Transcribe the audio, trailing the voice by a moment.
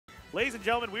Ladies and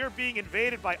gentlemen, we are being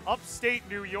invaded by upstate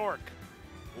New York.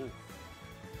 Ooh.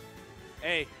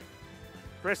 Hey.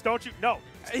 Chris, don't you? No.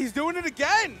 He's doing it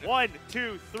again. 1,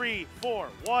 2, 3, 4.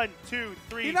 1, 2,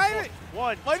 3, He's 4. not even,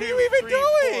 1, what 2, are you even 3,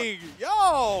 doing? 4.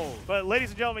 Yo. But ladies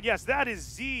and gentlemen, yes, that is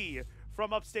Z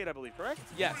from upstate, I believe, correct?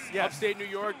 Yes. Upstate New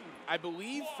York, I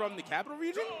believe from the capital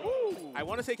region. Ooh. I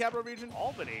want to say capital region.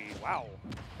 Albany, wow.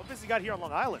 What has he got here on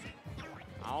Long Island?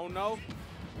 I don't know.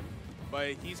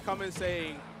 But he's coming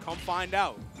saying, come find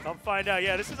out. Come find out.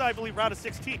 Yeah, this is, I believe, round of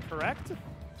 16, correct?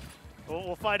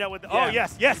 We'll find out what. Yeah. Oh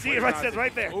yes, see it says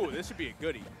right there. Oh, this should be a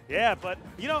goodie. Yeah, but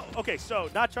you know, okay, so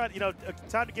not trying,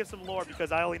 time to give some lore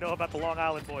because I only know about the Long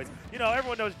Island boys. You know,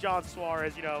 everyone knows John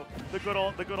Suarez. You know, the good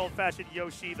old-fashioned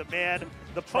Yoshi, the man,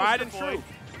 the poster boy,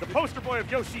 the poster boy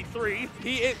of Yoshi 3.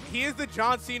 He is the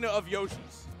John Cena of Yoshis.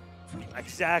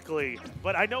 Exactly.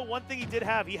 But I know one thing he did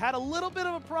have. He had a little bit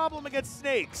of a problem against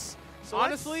snakes. So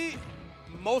honestly,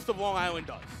 most of Long Island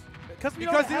does. Because we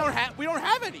don't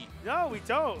have any. No, we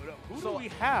don't. Who do we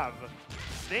have,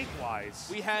 snake-wise?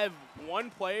 We have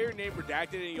one player named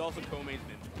Redacted, and he also co-mains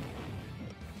Ninja.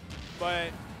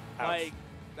 But, like,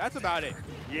 that's about it.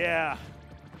 Yeah.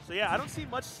 So, yeah, I don't see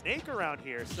much snake around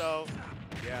here, so.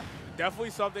 Yeah, definitely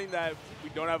something that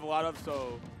we don't have a lot of,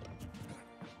 so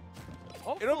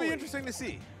hopefully. It'll be interesting to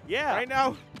see. Yeah. Right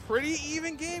now, pretty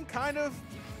even game, kind of.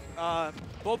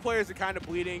 Both players are kind of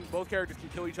bleeding. Both characters can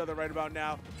kill each other right about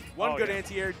now. One good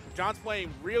anti-air. John's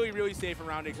playing really, really safe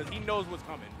around it because he knows what's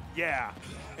coming. Yeah.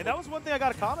 And that was one thing I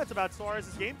got a comment about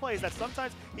Suarez's gameplay is that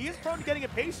sometimes he is prone to getting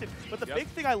impatient, but the big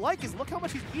thing I like is look how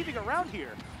much he's weaving around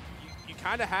here. You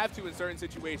kind of have to in certain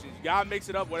situations. You got to mix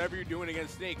it up whatever you're doing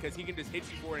against Snake because he can just hit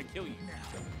you for it and kill you.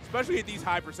 Especially at these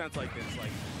high percents like this.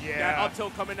 Like, that up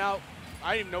tilt coming out.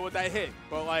 I didn't even know what that hit,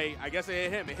 but like I guess it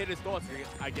hit him. It hit his thoughts,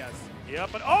 I guess. Yeah,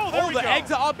 but there we go. The egg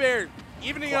to up air,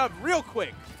 evening it up real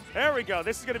quick. There we go.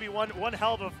 This is going to be one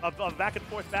hell of a back and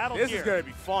forth battle here. This is going to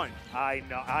be fun. I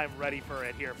know. I'm ready for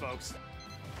it here, folks.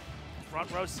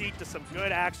 Front row seat to some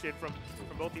good action from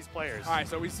both these players. All right,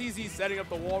 so we see Z setting up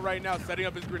the wall right now, setting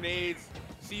up his grenades,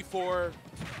 C4,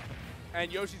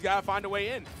 and Yoshi's got to find a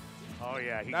way in. Oh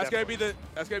yeah, that's going to be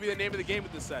the name of the game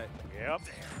with this set. Yep.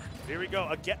 Here we go.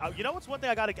 Again, you know what's one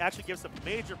thing I got to actually give some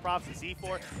major props to Z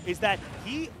for is that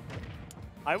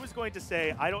I was going to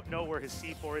say I don't know where his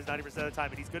C4 is 90% of the time,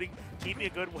 and he's going to keep me a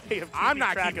good way of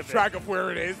keeping track of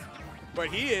where it is, but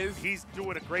he is. He's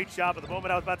doing a great job. At the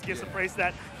moment I was about to give some praise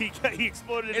that he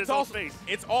exploded in his own face.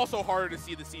 It's also harder to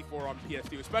see the C4 on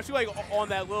PS2, especially like on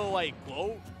that little like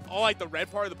glow, like the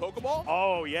red part of the Pokeball.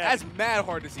 Oh yeah, that's mad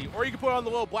hard to see. Or you can put it on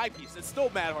the little black piece. It's still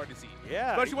mad hard to see.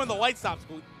 Yeah, especially when the light stops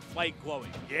like glowing.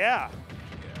 Yeah.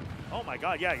 Oh my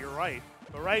God, yeah, you're right.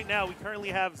 But right now, we currently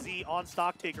have Z on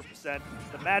stock taker percent,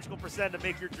 the magical percent to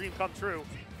make your dream come true.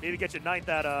 Maybe get you 9th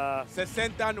at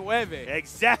 69.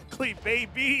 Exactly,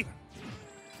 baby.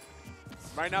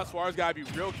 Right now, Suarez gotta be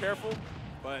real careful,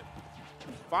 but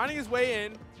finding his way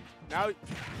in. Now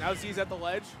Z's at the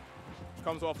ledge.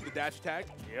 Comes off with the dash attack.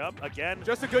 Yep, again.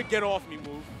 Just a good get off me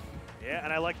move. Yeah,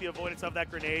 and I like the avoidance of that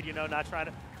grenade, not trying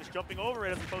to, just jumping over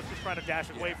it as opposed to trying to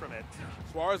dash away from it.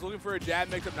 Suarez looking for a jab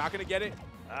mix-up, not going to get it.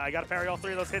 I got to parry all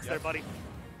 3 of those hits there, buddy.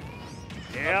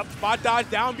 Yep. Spot dodge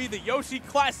down B, the Yoshi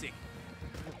classic.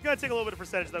 Got to take a little bit of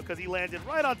percentage, though, because he landed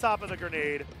right on top of the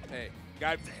grenade. Hey,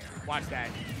 got watch that.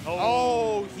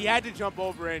 Oh, he had to jump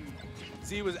over, and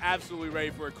Z was absolutely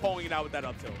ready for it, calling it out with that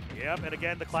up tilt. Yep, and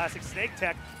again, the classic snake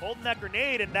tech, holding that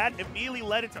grenade, and that immediately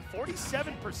led it to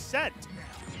 47%.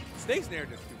 Snake's Snare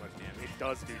does too much damage. It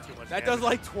does do too much damage. That does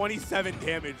like 27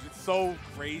 damage. It's so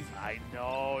crazy. I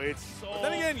know, it's so... But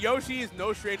then again, Yoshi is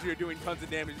no stranger to doing tons of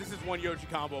damage. This is one Yoshi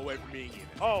combo away from being even.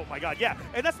 Oh my God, yeah.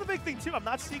 And that's the big thing too. I'm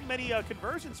not seeing many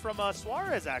conversions from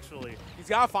Suarez, actually. He's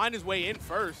got to find his way in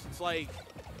first. It's like...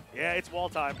 Yeah, it's wall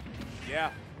time.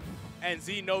 Yeah. And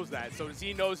Z knows that. So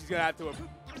Z knows he's going to have to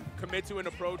commit to an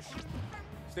approach.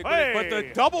 Stick with it. But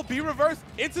the double B reverse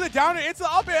into the down and into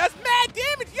the up air. That's mad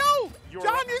damage. Yo,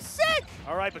 John, you're sick.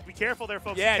 All right, but be careful there,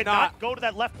 folks. Yeah, you cannot go to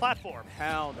that left platform.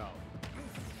 Hell no.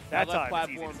 That left time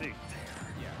platform. It's easy to see.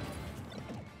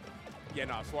 Yeah,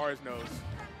 no, Suarez knows.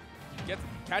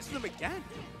 Catches him again.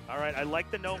 All right, I like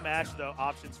the no mash, though,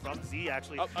 options from Z,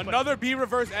 actually. Another B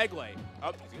reverse egg lay.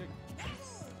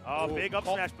 Oh, big up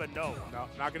smash, but no. No,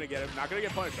 not going to get him. Not going to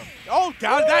get punished, though. Oh,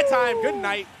 down that time. Good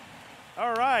night.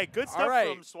 All right, good stuff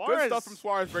from Suarez. Good stuff from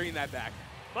Suarez bringing that back.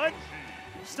 But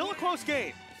still a close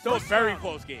game. Still a very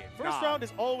close game. First round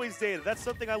is always data. That's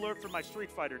something I learned from my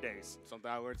Street Fighter days. Something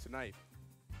I learned tonight.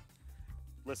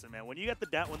 Listen, man, when you get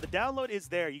when the download is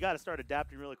there, you got to start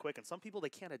adapting really quick. And some people, they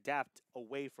can't adapt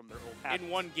away from their old habits. In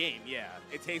one game, yeah.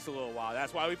 It takes a little while.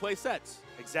 That's why we play sets.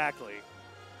 Exactly.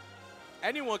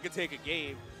 Anyone can take a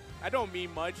game. I don't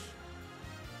mean much.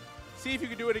 See if you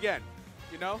can do it again,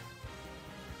 you know?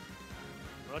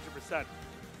 100%.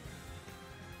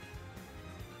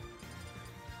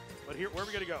 But here, where are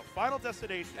we going to go? Final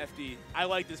destination. FD. I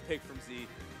like this pick from Z.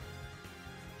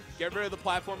 Get rid of the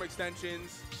platform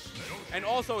extensions. And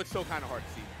also, it's still kind of hard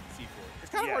to see for it.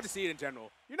 It's kind of hard to see it in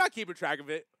general. You're not keeping track of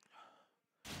it.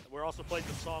 We're also playing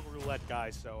the song roulette,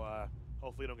 guys, so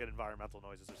hopefully we don't get environmental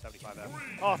noises or 75F.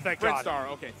 Oh, thank Red God. Star.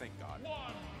 Okay, thank God.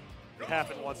 It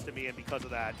happened once to me, and because of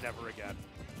that, never again.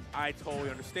 I totally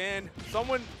understand.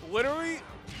 Someone literally,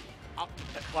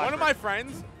 one of my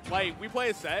friends, like, we play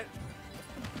a set.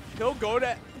 He'll go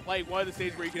to, like, one of the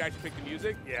stages where you can actually pick the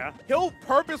music. Yeah. He'll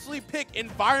purposely pick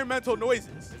environmental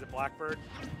noises. Is it Blackbird?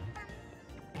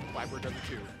 Blackbird does it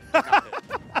too.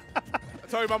 I'm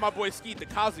talking about my boy Skeet, the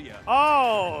Kazuya.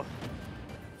 Oh!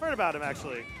 I've heard about him,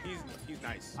 actually. He's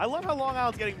nice. I love how Long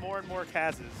Island's getting more and more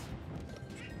Kazes.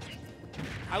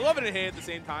 I love it and hate it at the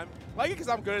same time. Like it because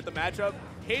I'm good at the matchup.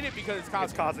 Hate it because it's Kazuya.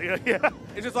 It's Kazuya, yeah.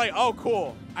 It's just like, oh,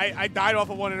 cool. I died off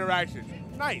of one interaction.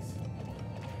 Nice.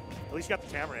 At least you got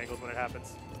the camera angles when it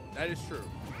happens. That is true.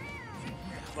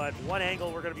 But one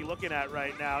angle we're going to be looking at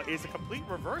right now is a complete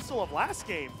reversal of last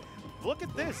game. Look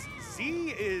at this.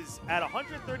 Z is at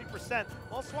 130%,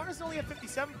 while Suarez is only at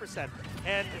 57%.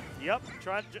 And, yep,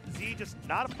 Z just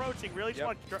not approaching, really just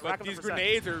want to rack up the these percent.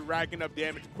 grenades are racking up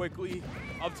damage quickly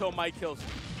up until Mike kills him.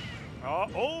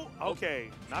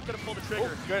 Okay. Not going to pull the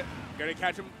trigger. Good. Gonna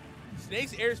catch him.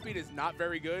 Snake's airspeed is not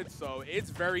very good, so it's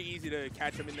very easy to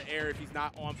catch him in the air if he's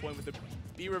not on point with the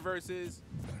B reverses.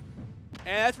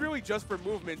 And that's really just for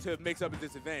movement to mix up a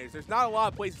disadvantage. There's not a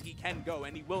lot of places he can go,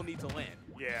 and he will need to land.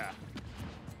 Yeah.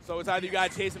 So it's either you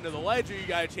gotta chase him to the ledge or you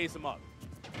gotta chase him up.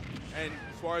 And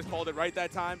Suarez called it right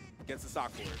that time, gets the stock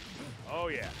for it. Oh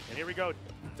yeah, and here we go.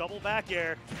 Double back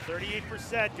air,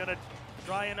 38%, gonna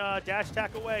try and dash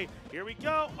tack away. Here we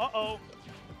go, uh-oh.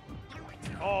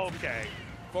 Okay.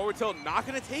 Forward tilt, not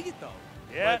gonna take it though.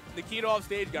 Yeah. But Nikita off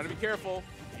stage, gotta be careful.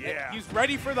 Yeah. He's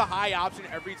ready for the high option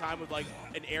every time with like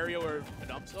an aerial or an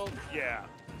up tilt. Yeah.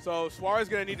 So Suarez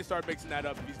gonna need to start mixing that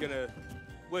up if he's gonna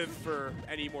live for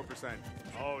any more percent.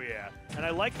 Oh yeah, and I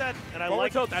like that. And I forward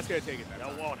like tilt, that's gonna take it. No,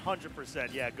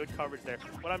 100%. Yeah, good coverage there.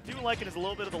 What I'm doing liking is a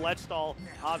little bit of the ledge stall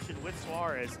option with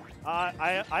Suarez.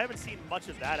 I haven't seen much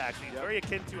of that actually. Very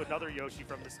akin to another Yoshi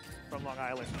from Long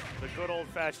Island, the good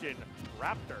old-fashioned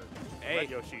Raptor. Hey, Red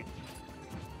Yoshi.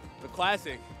 The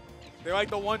classic. They're like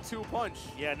the 1-2 punch.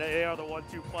 Yeah, they are the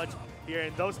 1-2 punch here,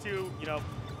 and those two, you know,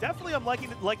 definitely I'm liking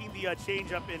the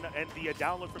change up and the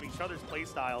download from each other's play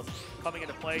styles coming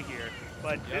into play here.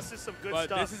 But this is some good stuff.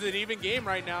 But this is an even game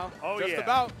right now. Oh just yeah.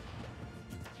 about.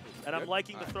 And I'm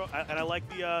liking the throw, and I like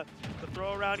the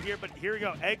throw around here. But here we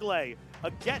go, egg lay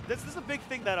again. This is a big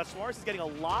thing that Suarez is getting a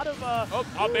lot of.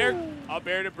 I'll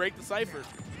bear to break the cipher.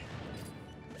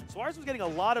 Suarez was getting a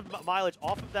lot of mileage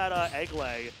off of that egg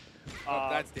lay.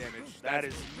 That's damage. That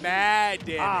is mad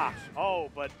damage.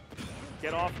 But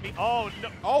get off me. Oh, no.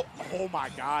 Oh my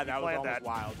God. That was almost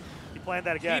wild. He planned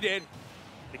that again. He did.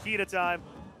 Nikita time.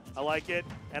 I like it.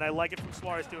 And I like it from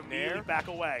Suarez to immediately back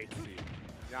away.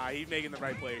 Nah, he's making the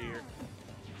right play here.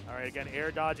 All right, again,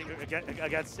 air dodging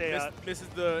against a... Misses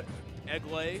the egg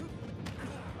lay.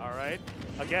 All right.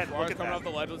 Again, Suarez look at coming that. off the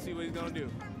ledge. Let's see what he's going to do.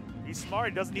 He's smart.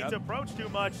 He doesn't need to approach too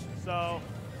much, so...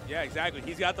 Yeah, exactly.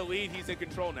 He's got the lead. He's in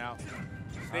control now.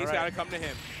 Snake's got to come to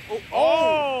him.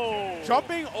 Oh!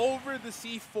 Jumping over the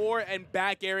C4 and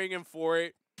back airing him for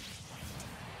it.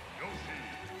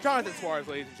 Jonathan Suarez,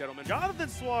 ladies and gentlemen. Jonathan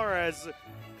Suarez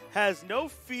has no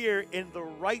fear in the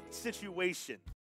right situation.